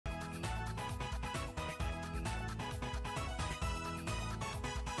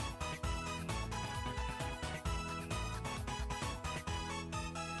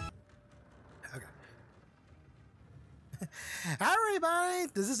Hi everybody,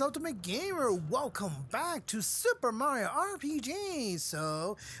 this is Ultimate Gamer. Welcome back to Super Mario RPG.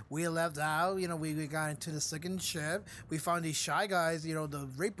 So we left out, we got into the second ship. We found these shy guys, the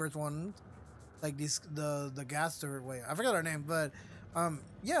Reapers ones, like these the gas or wait, I forgot their name, but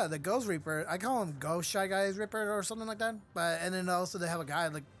yeah, the Ghost Reaper. I call them Ghost Shy Guys Reaper or something like that. But and then also they have a guy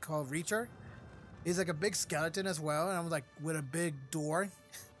like called Reacher. He's like a big skeleton as well, and I'm like with a big door.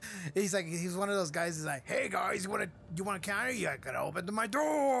 He's one of those guys. He's like, hey guys, you want to counter? Yeah, I gotta open my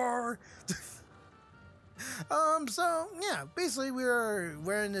door. So yeah, basically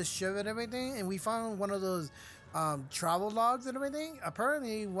we're in this ship and everything, and we found one of those travel logs and everything.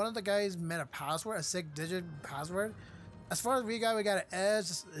 Apparently, one of the guys made a password, a 6-digit password. As far as we got an edge.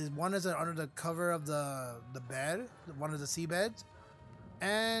 One is under the cover of the bed, one of the sea beds,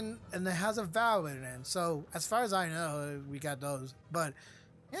 and it has a valve in it. So as far as I know, we got those, but.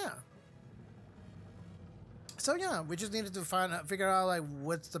 Yeah. So yeah, we just needed to figure out like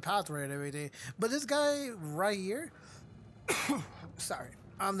what's the pathway and everything. But this guy right here, sorry,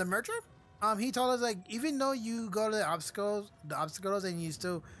 the merchant, he told us like even though you go to the obstacles, and you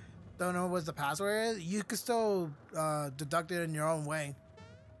still don't know what the password is, you can still deduct it in your own way.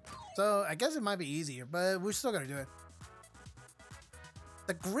 So I guess it might be easier, but we're still gonna do it.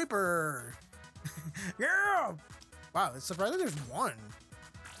 The Gripper, yeah. Wow, it's surprising there's one.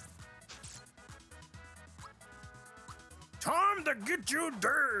 Time to get you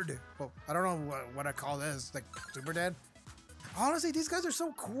dead! Well, I don't know what I call this, like super dead. Honestly, these guys are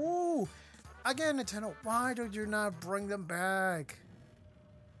so cool. Again, Nintendo, why did you not bring them back?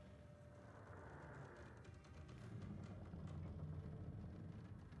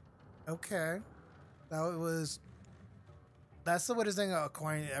 Okay, that's the weirdest thing a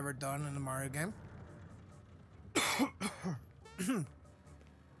coin ever done in a Mario game.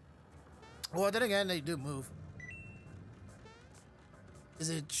 Well, then again, they do move. Is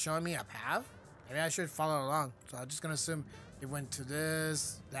it showing me a path? Maybe I should follow along. So I'm just gonna assume it went to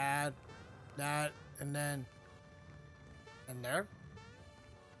this, that, and then and there.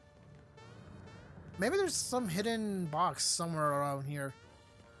 Maybe there's some hidden box somewhere around here.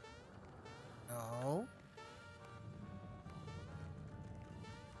 No.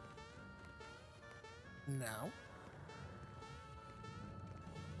 No.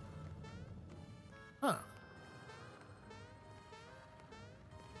 Huh.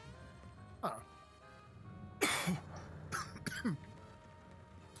 Huh.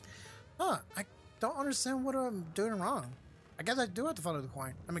 Huh. I don't understand what I'm doing wrong. I guess I do have to follow the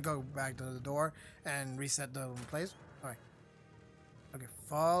coin. Let me go back to the door and reset the place. Alright. Okay,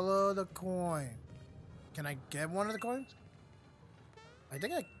 follow the coin. Can I get one of the coins? I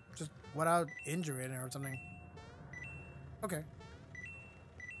think I just without injuring it or something. Okay.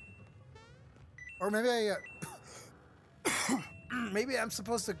 Or maybe I maybe I'm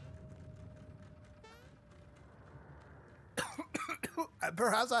supposed to.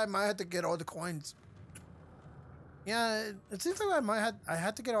 Perhaps I might have to get all the coins. Yeah, it seems like I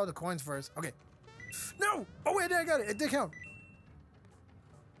had to get all the coins first. Okay. No! Oh wait, I got it. It did count.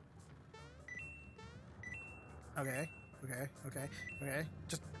 Okay.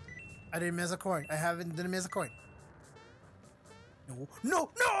 Just I didn't miss a coin. Didn't miss a coin. No!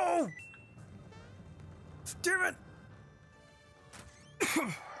 Damn it!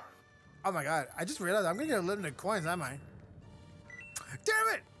 Oh my god! I just realized I'm gonna get limited coins, am I? Damn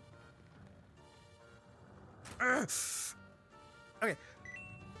it! Okay.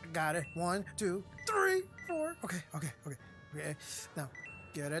 Got it. 1, 2, 3, 4. Okay. Now,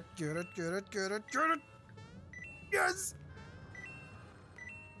 get it. Yes!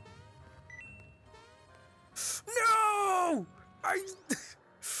 No!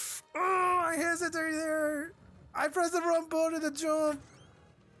 I hesitated there. I pressed the wrong button to jump.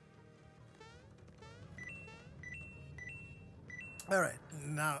 Alright,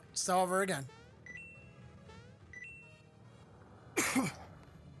 now start over again.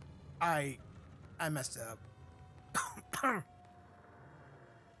 I messed it up.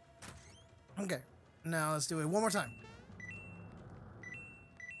 Okay, now let's do it one more time.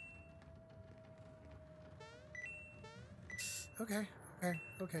 Okay.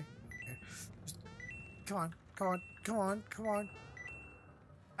 Just, come on.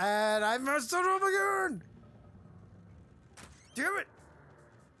 And I messed it up again! Damn it!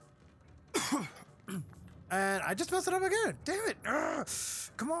 And I just messed it up again. Damn it!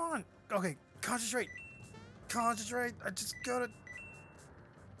 Come on. Okay, concentrate. I just got it.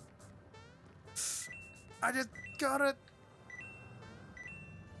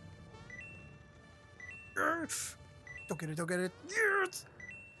 Don't get it. Yes!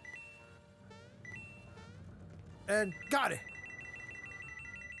 and got it.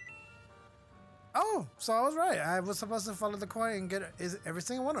 Oh, so I was right. I was supposed to follow the coin and get every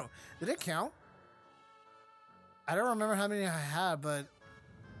single one of them. Did it count? I don't remember how many I had, but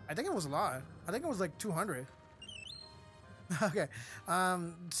I think it was a lot. I think it was like 200. Okay.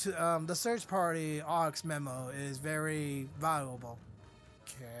 The search party aux memo is very valuable.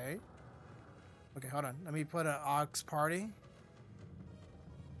 Okay. Okay, hold on. Let me put an aux party.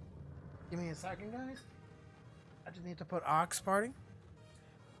 Give me a second, guys. I just need to put aux party.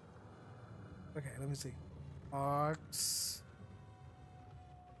 Okay, let me see. Aux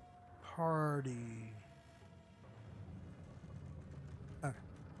party. Okay.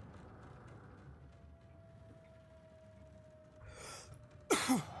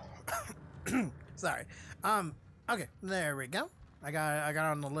 Sorry. Okay, there we go. I got it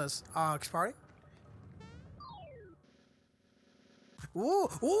on the list. Aux party.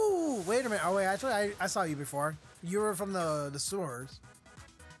 Ooh, wait a minute. Oh wait, actually I saw you before. You were from the sewers.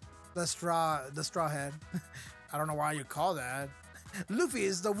 The straw head. I don't know why you call that. Luffy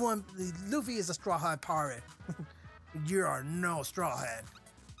is the one. Luffy is a straw hat pirate. You are no straw hat.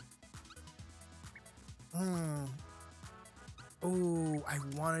 Ooh, I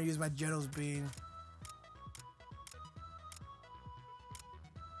want to use my Genos bean.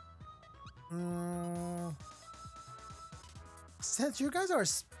 Since you guys are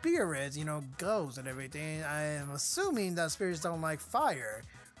spirits, you know, ghosts and everything, I am assuming that spirits don't like fire.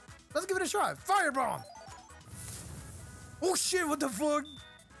 Let's give it a shot. Firebomb! Oh shit, what the fuck?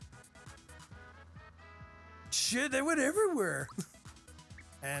 Shit, they went everywhere.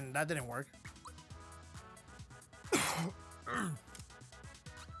 And that didn't work.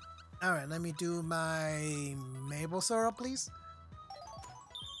 Alright, let me do my maple syrup, please.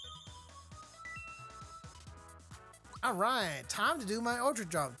 Alright, time to do my ultra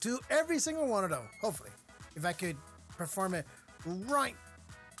jump. Do every single one of them, hopefully. If I could perform it right.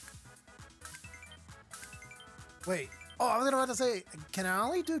 Wait. Oh, I was about to say, can I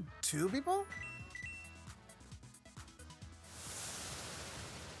only do 2 people?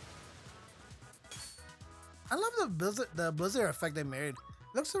 I love the blizzard effect they made.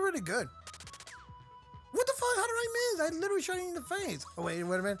 Looks really good. What the fuck? How did I miss? I literally shot you in the face. Oh, wait a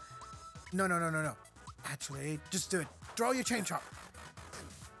minute. No. Actually, just do it. Throw your chain chomp.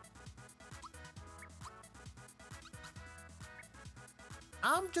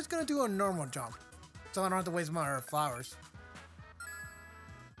 I'm just gonna do a normal jump, so I don't have to waste my flowers.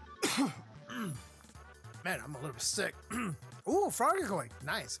 Man, I'm a little bit sick. Ooh, froggy coin.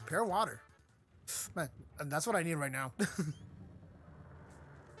 Nice. Pure water. Man, that's what I need right now.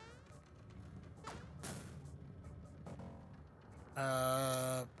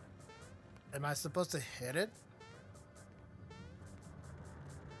 Am I supposed to hit it?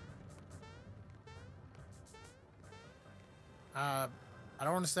 I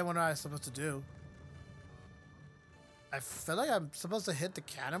don't understand what I'm supposed to do. I feel like I'm supposed to hit the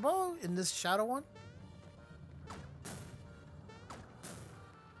cannonball in this shadow one.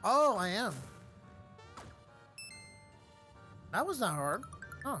 Oh, I am. That was not hard.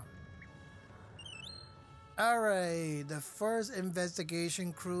 Huh. Alright, the first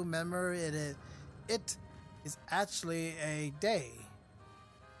investigation crew member, it is actually a day.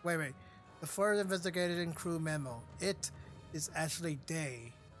 Wait. The first investigation crew memo. It is actually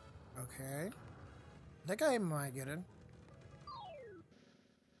day. Okay. I think I might get it.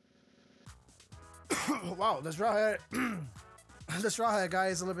 Wow, the straw hat. The straw hat guy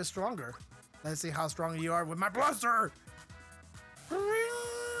is a little bit stronger. Let's see how strong you are with my blaster.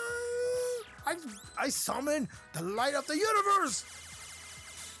 I summon the light of the universe.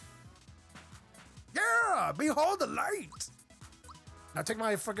 Yeah, behold the light. Now take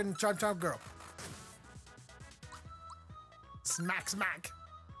my freaking chomp girl. Smack.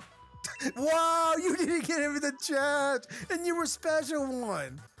 Wow, you didn't get him in the chat, and you were special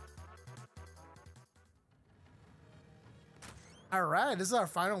one. All right, this is our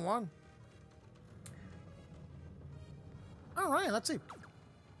final one. All right, let's see.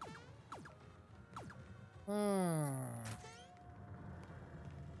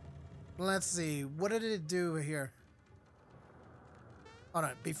 Let's see. What did it do here? Hold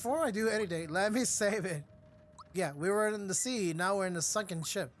on. Before I do anything, let me save it. Yeah, we were in the sea. Now we're in the sunken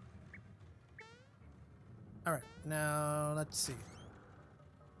ship. All right. Now let's see.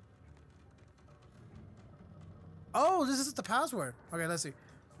 Oh, this is the password. Okay, let's see.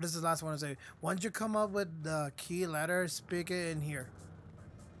 This is the last one to say. Once you come up with the key letter, speak it in here.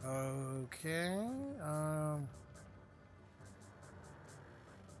 Okay.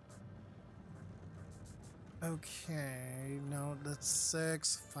 Okay. No, that's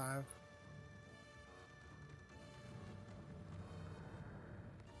 6, 5.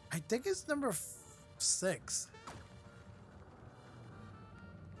 I think it's number 6.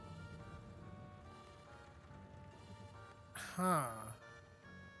 Huh.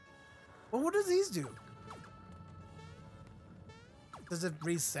 Well, what does these do? Does it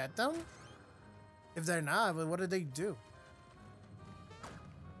reset them? If they're not, what do they do?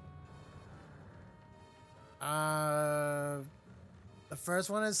 The first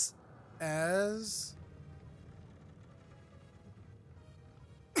one is as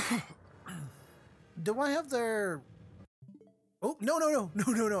do I have their oh no,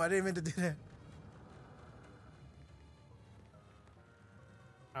 I didn't mean to do that.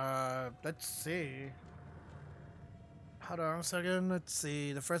 Let's see. Hold on a second. Let's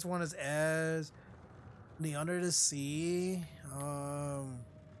see. The first one is as the under the sea.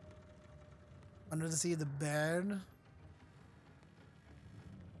 Under the sea, the bed.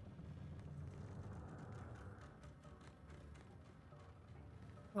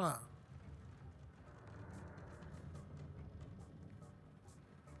 Huh.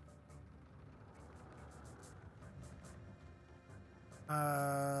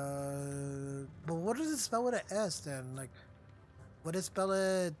 But what does it spell with an S then? Like, would it spell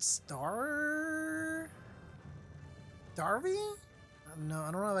it Star? Darby? No,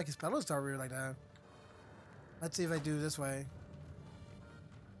 I don't know if I can spell it Darby like that. Let's see if I do this way.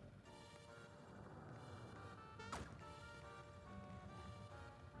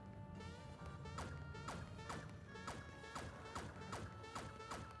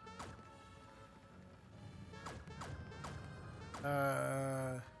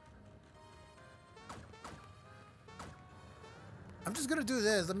 I'm just gonna do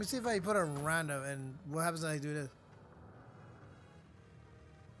this. Let me see if I put a random and what happens when I do this.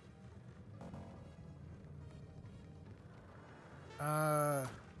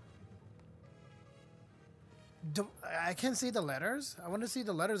 I can't see the letters. I want to see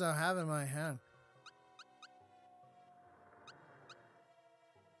the letters I have in my hand.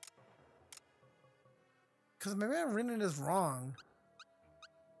 Because maybe I'm reading this wrong.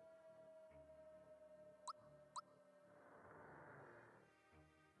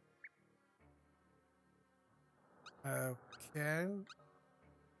 Okay.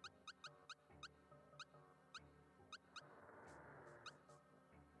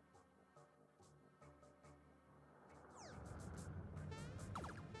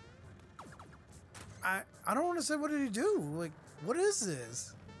 I don't want to say what did he do? Like, what is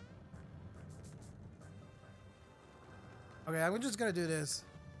this? Okay, I'm just gonna do this.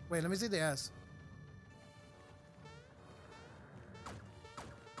 Wait, let me see the S.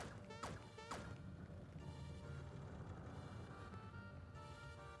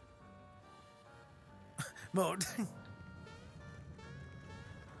 Mode.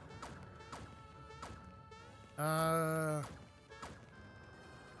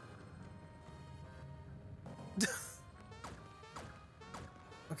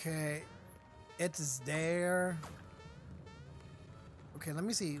 Okay, it's there. Okay, let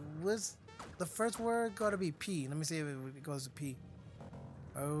me see. Was the first word gotta be P? Let me see if it goes to P.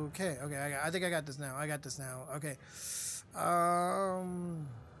 Okay, okay, I think I got this now. I got this now. Okay.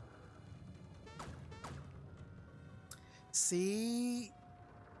 C.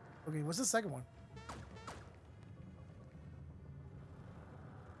 Okay, what's the second one?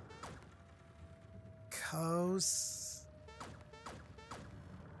 Coast.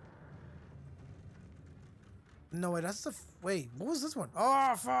 No, wait, that's the. Wait, what was this one?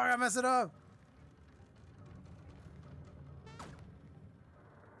 Oh, fuck, I messed it up.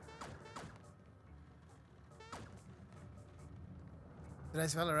 Did I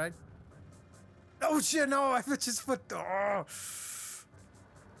spell it right? Oh, shit, no, I just put. Oh.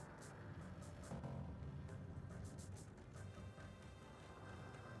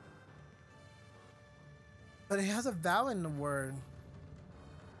 But it has a vowel in the word.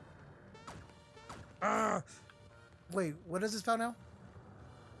 Wait, what does it spell now?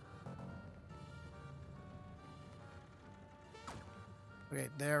 Okay,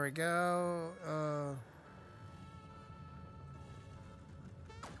 there we go.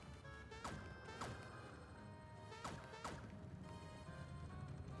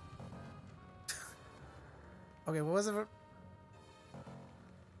 Okay, what was it?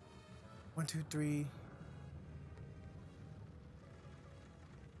 1, 2, 3.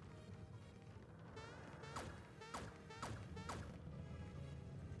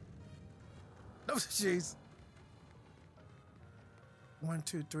 Oh, jeez. 1,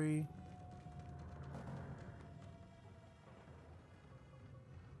 2, 3.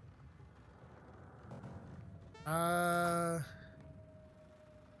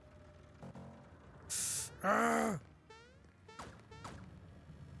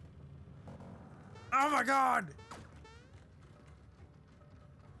 Oh my god!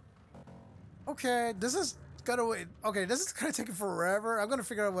 Okay, this is gonna wait. Okay, this is gonna take forever. I'm gonna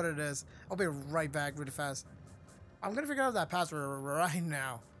figure out what it is. I'll be right back really fast. I'm gonna figure out that password right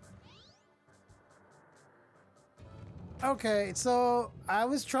now. Okay, so I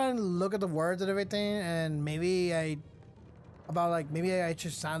was trying to look at the words and everything, and maybe I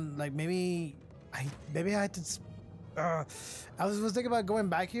should sound like maybe I had to. I was thinking about going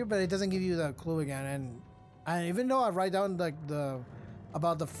back here, but it doesn't give you the clue again, and even though I write down like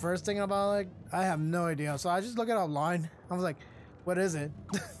about the first thing about like I have no idea, so I just look it online. I was like, what is it?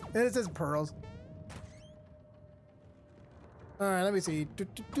 And it says pearls. All right, let me see.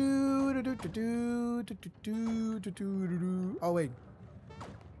 Oh wait,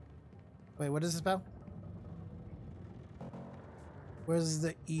 what is this about? Where's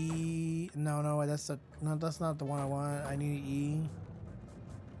the E? No, that's not the one I want. I need E.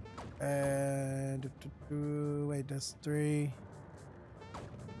 And wait, that's 3.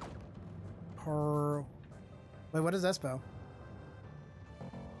 Pearl. Wait, what does that spell?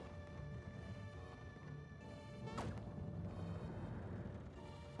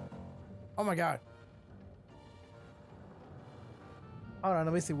 Oh my god. Hold on,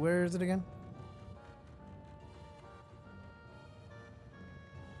 let me see. Where is it again?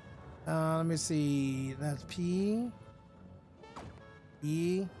 Let me see. That's P,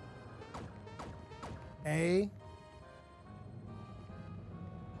 E, A.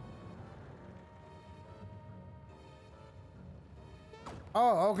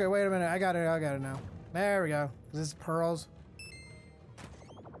 Oh, okay. Wait a minute. I got it now. There we go. This is pearls.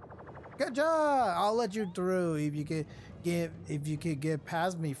 Good job. I'll let you through if you could get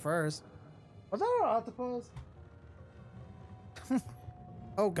past me first. Was that an octopus?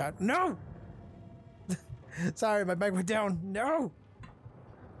 Oh god, no! Sorry, my bag went down. No!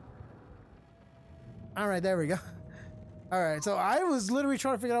 Alright, there we go. Alright, so I was literally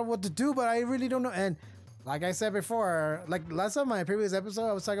trying to figure out what to do, but I really don't know. And like I said before, like last time my previous episode,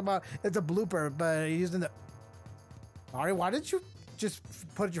 I was talking about it's a blooper, but using the... Mario, why did you just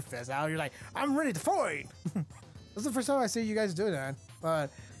put your fist out? You're like, I'm ready to fight! That's the first time I see you guys do that. But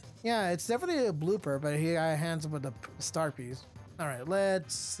yeah, it's definitely a blooper, but he got hands with the star piece. Alright,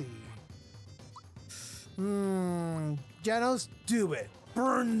 let's see. Janos, do it.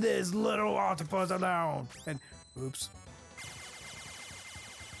 Burn this little octopus alone. And oops.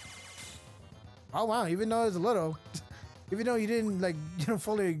 Oh wow, even though it's a little, even though you didn't like,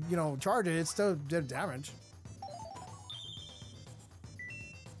 fully, charge it, it still did damage.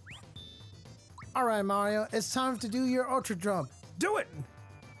 Alright, Mario, it's time to do your ultra jump. Do it!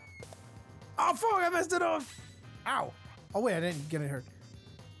 Oh fuck, I messed it up! Ow. Oh wait, I didn't get it hurt.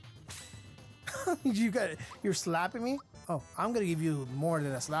 You're slapping me? Oh, I'm gonna give you more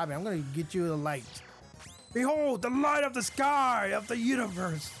than a slapping. I'm gonna get you the light. Behold, the light of the sky, of the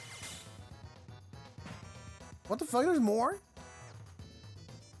universe. What the fuck, there's more?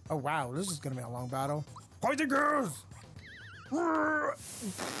 Oh wow, this is gonna be a long battle. Fight the girls!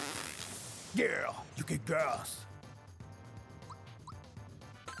 Yeah, you get gas.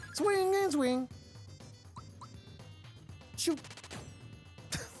 Swing and swing. Shoot.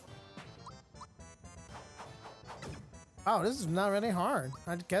 Oh, this is not really hard.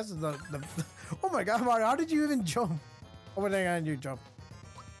 I guess the oh my god, Mario, how did you even jump? Oh, what did you jump?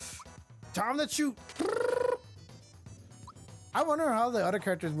 Time to shoot. I wonder how the other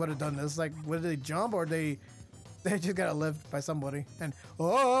characters would have done this. Like, would they jump or they just got lift by somebody? And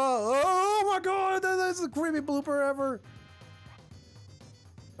oh my god, that's the creepy blooper ever.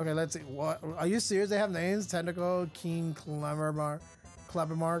 Okay, let's see. What are you serious? They have names: Tentacle, King, Clevermark,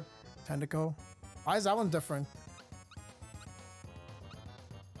 Tentacle. Why is that one different?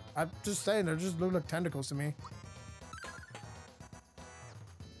 I'm just saying, they just look like tentacles to me.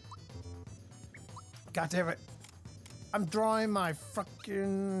 God damn it! I'm drawing my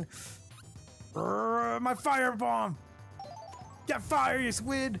fucking my fire bomb. Get fire, you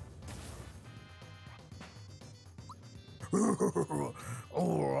squid!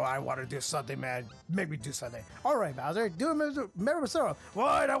 Oh, I want to do something, man. Make me do something. All right, Bowser, do it, Mary Sarah.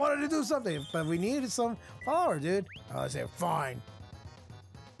 What? I wanted to do something, but we needed some power, dude. I said, fine.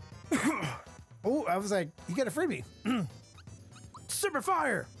 Oh, I was like, you get a freebie. Super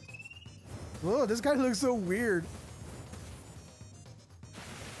fire. Whoa, this guy looks so weird.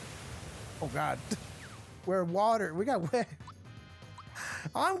 Oh God, we're water. We got wet.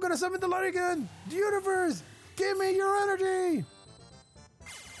 I'm gonna summon the light again. The universe, give me your energy.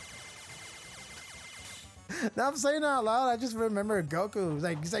 Now I'm saying it out loud. I just remember Goku.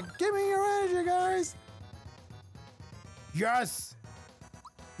 He's like, give me your energy, guys. Yes.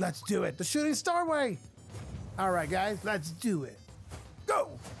 Let's do it. The shooting star way. All right, guys, let's do it. Go.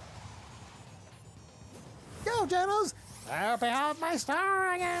 Go, Genos. I'll behold my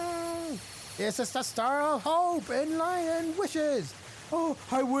star again. This is the star of hope and light and wishes. Oh,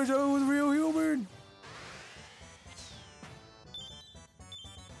 I wish I was a real human.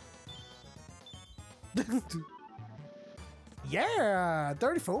 Yeah,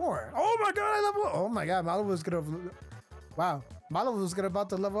 34. Oh my god, I level up. Oh my god, Malo was gonna. Wow, Malo was gonna about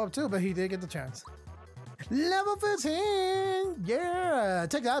to level up too, but he did get the chance. Level 15. Yeah,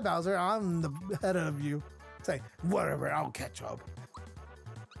 take that, Bowser. I'm the head of you. Say whatever, I'll catch up.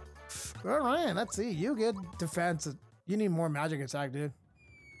 All right, let's see. You get defense. You need more magic attack, dude.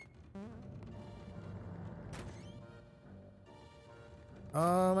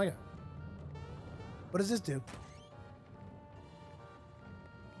 Oh my god. What does this do?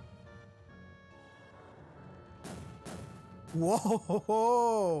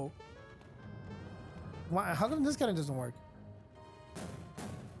 Whoa! Why, how come this kind of doesn't work?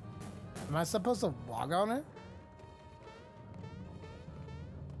 Am I supposed to walk on it?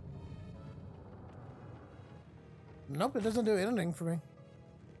 Nope, it doesn't do anything for me.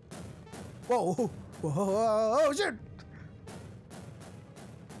 Whoa! Whoa! Whoa! Oh shit!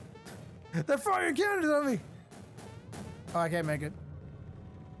 They're firing cannons at me! Oh, I can't make it.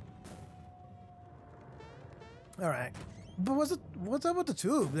 Alright. But what's up with the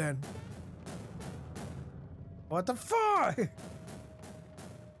tube then? What the fuck?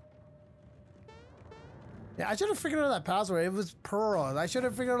 Yeah, I should have figured out that password. It was pearls. I should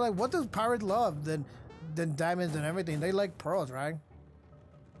have figured out, like, what does pirates love than diamonds and everything? They like pearls, right?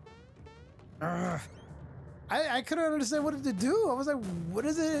 Ugh. I couldn't understand what to do. I was like, what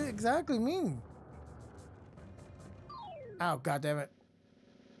does it exactly mean? Oh, god damn it.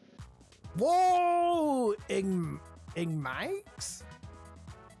 Whoa! Igmites?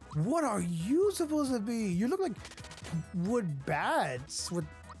 What are you supposed to be? You look like wood bats with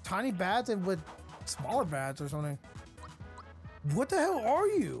tiny bats and with smaller bats or something. What the hell are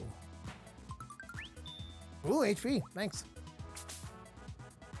you? Ooh, HP. Thanks.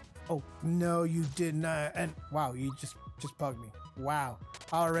 Oh, no, you did not. And wow, you just bugged me. Wow.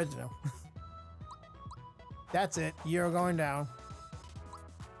 How original. That's it. You're going down.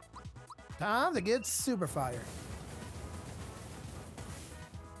 Time to get super fire.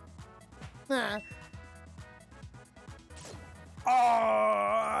 Nah. Oh,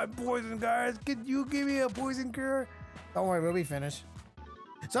 I'm poison, guys. Could you give me a poison cure? Don't worry, we'll be finished.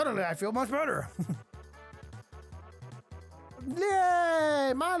 Suddenly, I feel much better.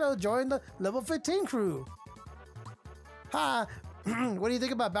 Yay! Milo joined the level 15 crew. Ha! What do you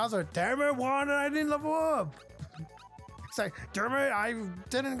think about Bowser? Damn it, Wanda, I didn't level up. It's like, damn it, I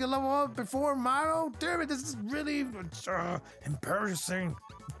didn't get level up before Milo. Damn it, this is really embarrassing.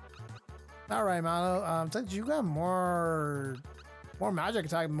 All right, Milo. Since you got more magic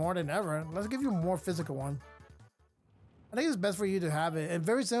attack more than ever, let's give you a more physical one. I think it's best for you to have it. And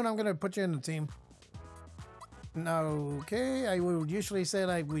very soon, I'm gonna put you in the team. Okay, I would usually say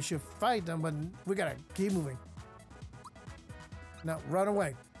like we should fight them, but we gotta keep moving. No, run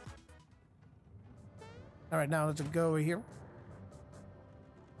away. All right, now let's go over here.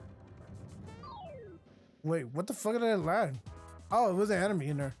 Wait, what the fuck did I land? Oh, it was an enemy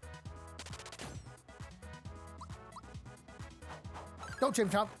in there. Go, Chim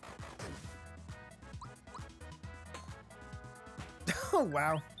Chomp. Oh,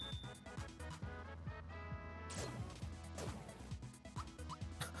 wow.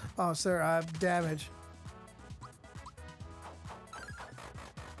 Oh, sir, I have damage.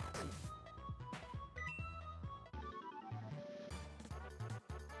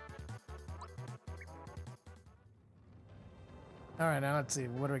 All right, now let's see.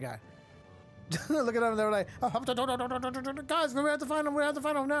 What do we got? Look at them. They're like, oh, guys, we have to find them. We have to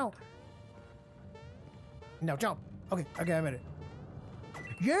find them now. No, jump. Okay, I made it.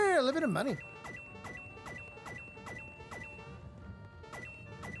 Yeah, a little bit of money.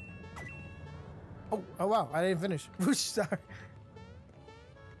 Oh wow, I didn't finish. Sorry.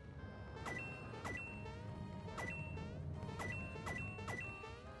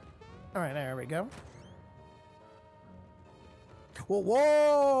 All right, there we go.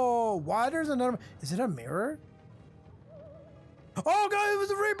 Whoa! Why there's another? Is it a mirror? Oh god, it was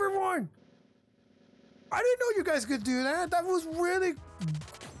the Reaper one! I didn't know you guys could do that. That was really...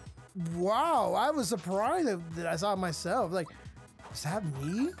 Wow, I was surprised that I saw it myself. Like, is that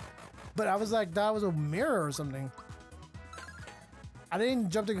me? But I was like, that was a mirror or something. I didn't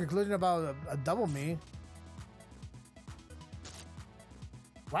jump to the conclusion about a double me.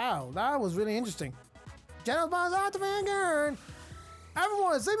 Wow, that was really interesting. General Boss out the vanguard! Everyone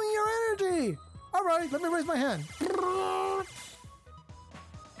No, it's saving your energy. All right, let me raise my hand.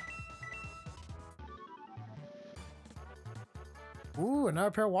 Ooh,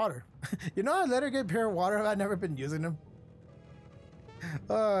 another pair of water. You know, I let her get a pair of water. I've never been using them.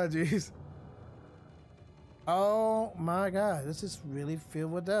 Oh, jeez. Oh my God, this is really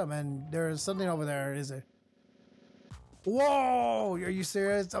filled with them, and there's something over there, is it? Whoa, are you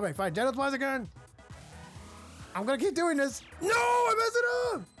serious? Okay, fine, Genesis Blast again. I'm gonna keep doing this. No, I messed it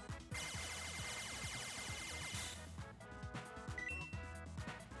up.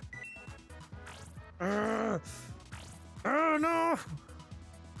 Oh no.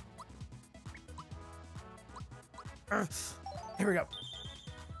 Here we go.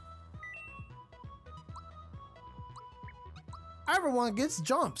 Everyone gets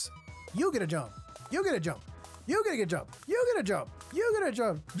jumps. You get a jump. You get a jump. You get a jump. You get a jump. You get a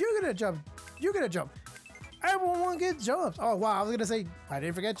jump. You get a jump. You get a jump. Everyone gets jumps. Oh wow, I was gonna say I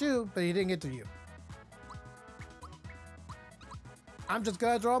didn't forget you, but he didn't get to you. I'm just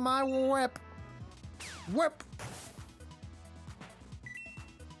gonna draw my whip. Whip.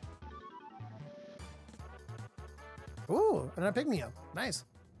 Ooh, and a pick-me-up. Nice.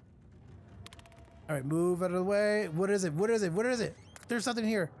 All right, move out of the way. What is it? What is it? What is it? There's something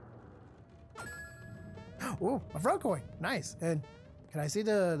here. Oh, a frog coin. Nice. And can I see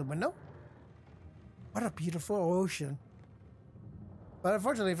the window? What a beautiful ocean. But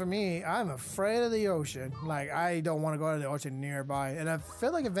unfortunately for me, I'm afraid of the ocean. Like, I don't want to go to the ocean nearby. And I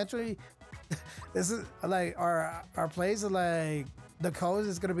feel like eventually, this is like our place is like the coast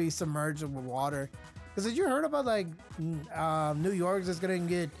is gonna be submerged with water. Because did you heard about like New York is gonna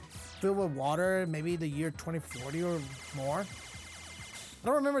get filled with water maybe the year 2040 or more? I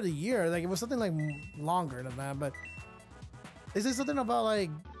don't remember the year. Like it was something like longer than that. But is it something about like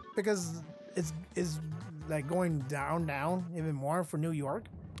because it's like going down even more for New York?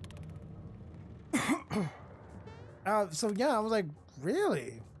 So yeah, I was like,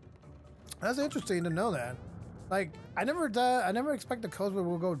 really? That's interesting to know that. Like I never expect the coast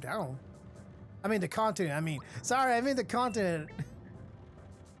will go down. I mean the continent. I mean the continent.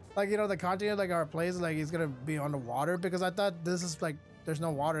 Like you know the continent, like our place, like it's gonna be on the water because I thought this is like there's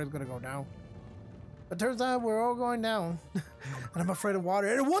no water, it's gonna go down. But turns out we're all going down, and I'm afraid of water.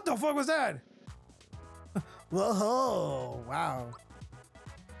 And what the fuck was that? Whoa! Wow.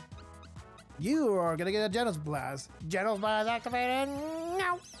 You are gonna get a Genesis Blast. Genesis Blast activated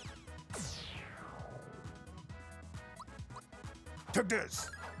now. Take this.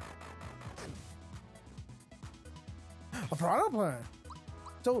 A piranha plant.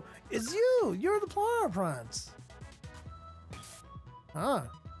 So it's you. You're the piranha plants. Huh?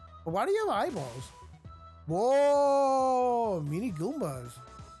 But why do you have eyeballs? Whoa! Mini Goombas.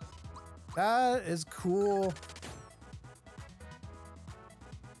 That is cool.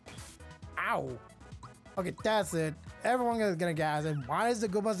 Ow. Okay, that's it. Everyone is gonna gas it. Why is the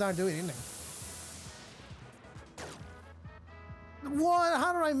Goombas not doing anything? What?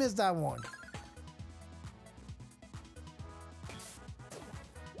 How did I miss that one?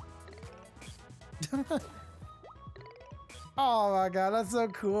 Oh my god, that's so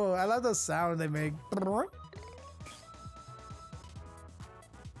cool. I love the sound they make.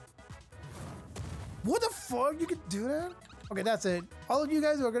 What the fuck? You can do that? Okay, that's it. All of you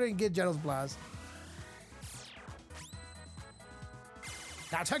guys are gonna get Genesis Blast.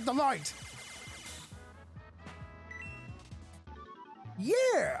 Now take the light.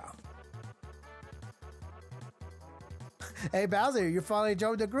 Yeah. Hey Bowser, you finally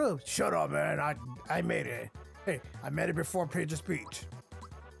joined the group. Shut up, man. I made it. Hey, I made it before Page's speech.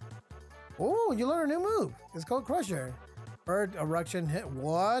 Oh, you learned a new move. It's called Crusher. Earth Eruption hit.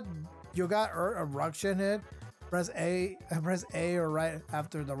 What? You got Earth Eruption hit? Press A or right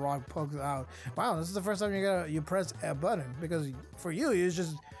after the rock pokes out. Wow, this is the first time you press a button because for you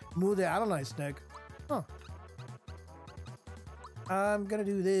just move the analyze stick. Huh. I'm gonna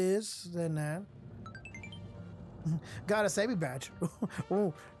do this, then that. Got a saving badge.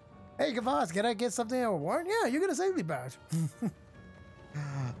 Oh, hey, Kavaz, can I get something I want? Yeah, you get a saving badge.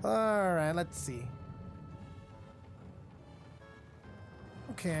 All right, let's see.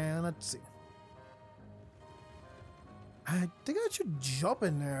 Okay, let's see. I think I should jump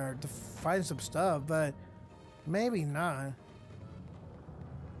in there to find some stuff, but maybe not.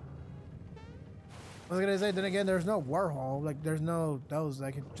 I was gonna say, then again, there's no warhole. Like, there's no those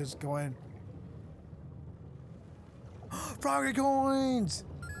I can just go in. Froggy coins!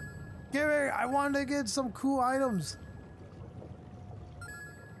 Give me! I wanted to get some cool items.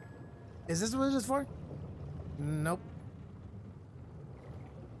 Is this what it's for? Nope.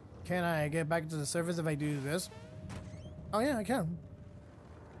 Can I get back to the surface if I do this? Oh yeah, I can.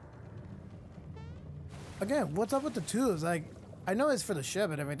 Again, what's up with the tubes? Like, I know it's for the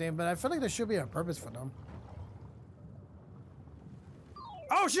ship and everything, but I feel like there should be a purpose for them.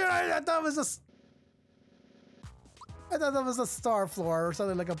 Oh shit! I thought it was I thought that was a star floor or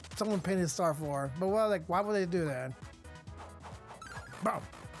something, like someone painted a star floor. But well, like, why would they do that? Boom.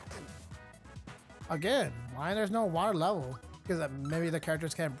 Again, why there's no water level? Because maybe the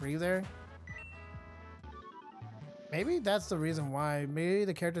characters can't breathe there. Maybe that's the reason why. Maybe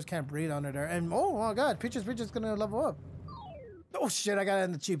the characters can't breathe under there. And oh my god, Peach's gonna level up. Oh shit, I got it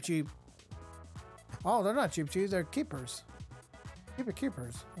in the cheap. Oh, they're not cheap, they're keepers.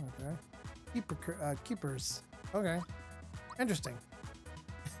 Keepers. Okay. Keepers. Okay. Interesting.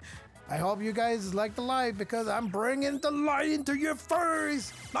 I hope you guys like the light because I'm bringing the light into your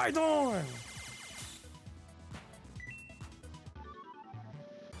face. Light on.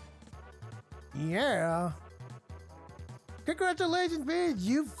 Yeah. Congratulations, bitch.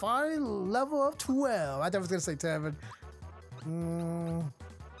 You finally level up 12. I thought I was going to say 10, but...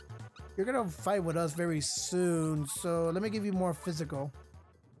 you're going to fight with us very soon, so let me give you more physical.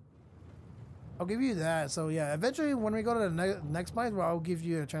 I'll give you that. So yeah, eventually when we go to the next fight, well, I'll give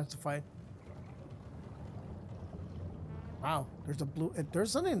you a chance to fight. Wow, there's a blue...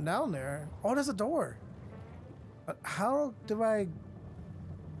 There's something down there. Oh, there's a door. But how do I...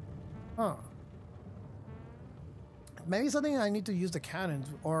 Huh. Maybe something I need to use the cannons,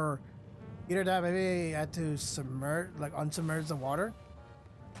 or either that, maybe I had to submerge, like unsubmerge the water.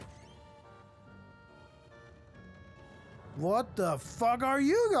 What the fuck are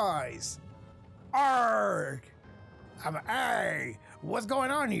you guys? Arg! Hey, what's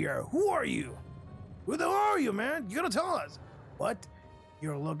going on here? Who are you? Who the hell are you, man? You gotta tell us. What?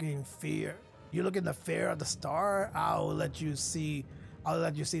 You're looking the fear of the star? I'll let you see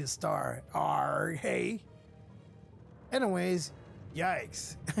the star. Arg, hey. Anyways,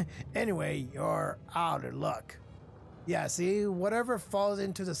 yikes. Anyway, you're out of luck. Yeah, see, whatever falls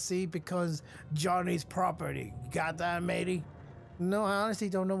into the sea becomes Johnny's property. You got that, matey? No, I honestly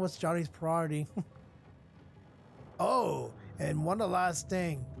don't know what's Johnny's property. Oh, and one last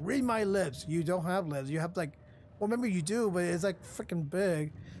thing. Read my lips. You don't have lips. You have like, well, maybe you do, but it's like freaking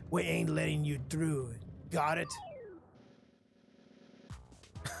big. We ain't letting you through. Got it?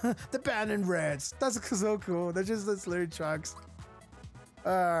 The bandit reds. That's so cool. They're just the slurry trucks.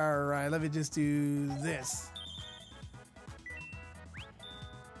 Alright, let me just do this.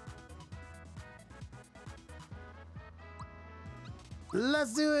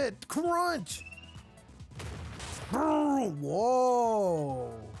 Let's do it! Crunch!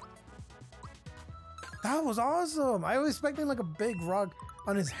 Whoa! That was awesome! I was expecting like a big rock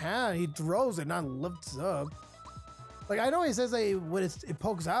on his hand. He throws it, not lifts up. Like, I know he says that when it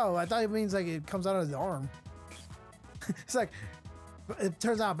pokes out. I thought it means like it comes out of his arm. It's like, it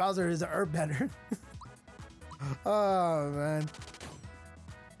turns out Bowser is an earthbender. Oh, man.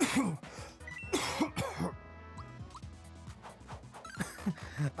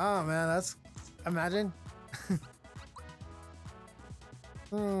 Oh, man, that's... Imagine.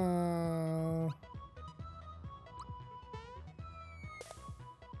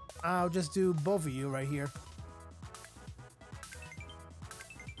 I'll just do both of you right here.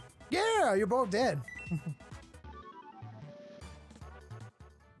 Yeah, you're both dead.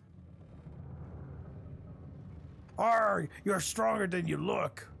 Arr, you're stronger than you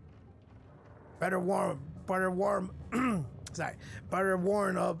look. Better warm sorry, better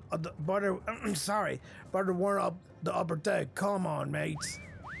warm up the upper deck. Come on, mates.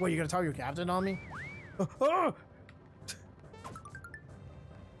 What, you gonna tell your captain on me?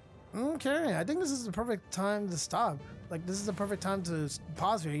 Okay, I think this is the perfect time to stop. Like, this is the perfect time to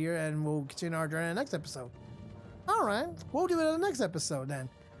pause here, and we'll continue our journey in the next episode. Alright, we'll do it in the next episode then.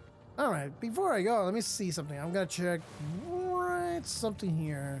 Alright, before I go, let me see something. I'm gonna check something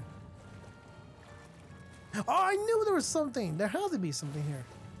here. Oh, I knew there was something. There had to be something here.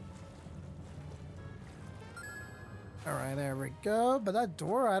 Alright, there we go. But that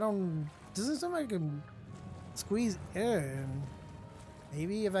door, doesn't seem like I can squeeze in.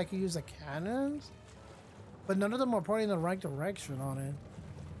 Maybe if I could use the cannons? But none of them are pointing in the right direction on it.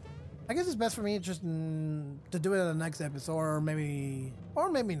 I guess it's best for me just to do it in the next episode, or maybe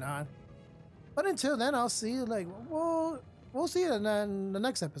not. But until then, I'll see. Like, we'll see it in the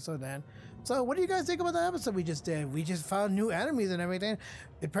next episode then. So, what do you guys think about the episode we just did? We just found new enemies and everything.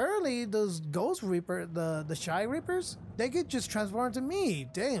 Apparently, those Ghost Reaper, the Shy Reapers, they could just transform into me.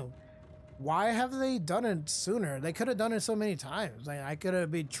 Damn. Why have they done it sooner? They could have done it so many times. Like, I could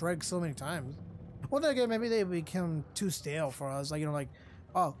have been tricked so many times. Well, then again, maybe they become too stale for us. Like, you know, like,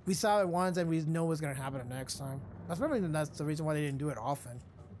 oh, we saw it once and we know what's going to happen the next time. That's the reason why they didn't do it often.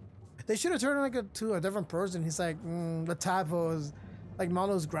 They should have turned like to a different person. He's like, the type was like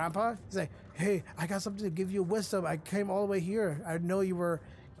Malo's grandpa. He's like, hey, I got something to give you wisdom. I came all the way here. I know you were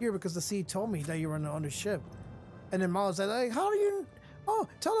here because the sea told me that you were on the ship. And then Malo said, like, how do you? Oh,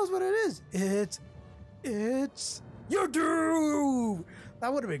 tell us what it is. It's your doom.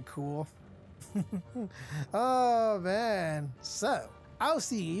 That would have been cool. Oh man. So I'll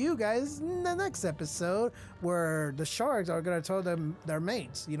see you guys in the next episode where the sharks are gonna tell them their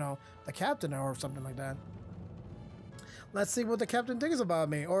mates, you know, the captain or something like that. Let's see what the captain thinks about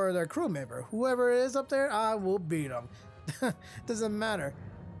me or their crew member. Whoever is up there, I will beat them. Doesn't matter.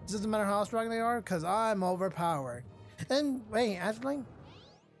 Doesn't matter how strong they are, because I'm overpowered. And wait, actually,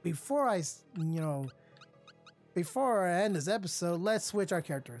 before I end this episode, let's switch our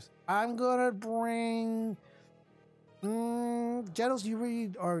characters. I'm gonna bring Genos. You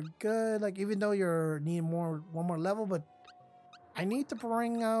really are good, like, even though you're need one more level, but I need to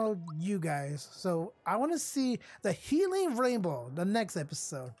bring out you guys. So I want to see the healing rainbow the next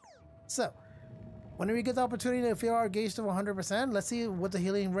episode. So whenever we get the opportunity to fill our gauge to 100%, let's see what the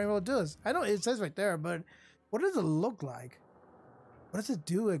healing rainbow does. I know it says right there, but what does it look like? What does it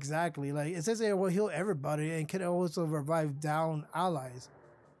do exactly? Like, it says it will heal everybody and can also revive down allies.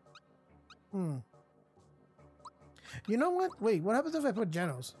 You know what? Wait, what happens if I put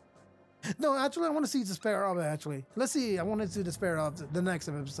Genos? No, actually, I want to see Despair of it, actually. Let's see. I want to see Despair of the next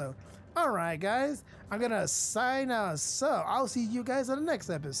episode. Alright, guys. I'm going to sign out. So, I'll see you guys on the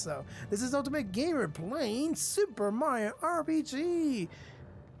next episode. This is Ultimate Gamer playing Super Mario RPG.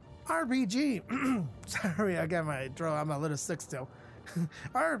 Sorry, I got my throat. I'm a little sick still.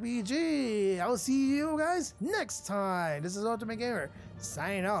 RPG. I'll see you guys next time. This is Ultimate Gamer.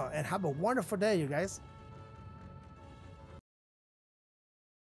 Signing out and have a wonderful day, you guys.